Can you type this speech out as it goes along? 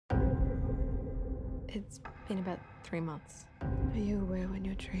It's been about 3 months. Are you aware when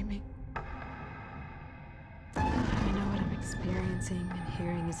you're dreaming? I know what I'm experiencing and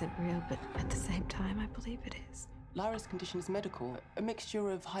hearing isn't real, but at the same time, I believe it is. Lara's condition is medical, a mixture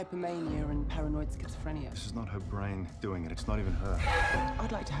of hypomania and paranoid schizophrenia. This is not her brain doing it. It's not even her.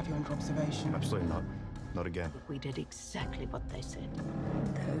 I'd like to have you under observation. Absolutely not. Not again. We did exactly what they said.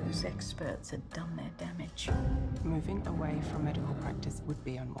 Those experts had done their damage. Moving away from medical practice would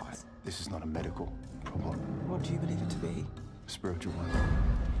be unwise. This is not a medical problem. What do you believe it to be? A spiritual one.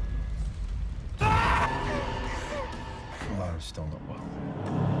 Lara's still not well.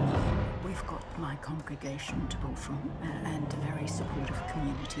 We've got my congregation to pull from, and a very supportive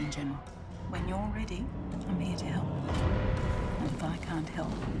community in general. When you're ready, I'm here to help. And if I can't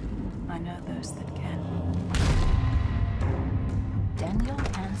help, I know those that can. Daniel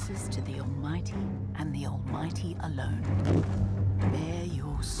answers to the Almighty and the Almighty alone. Bare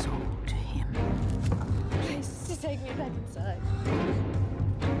your soul to him. Please, just take me back inside.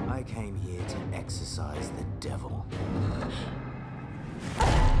 I came here to exorcise the devil.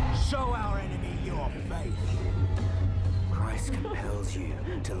 Show our enemy your faith. Christ compels you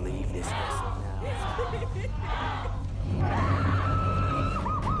to leave this vessel now.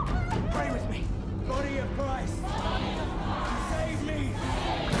 Pray with me. Body of Christ.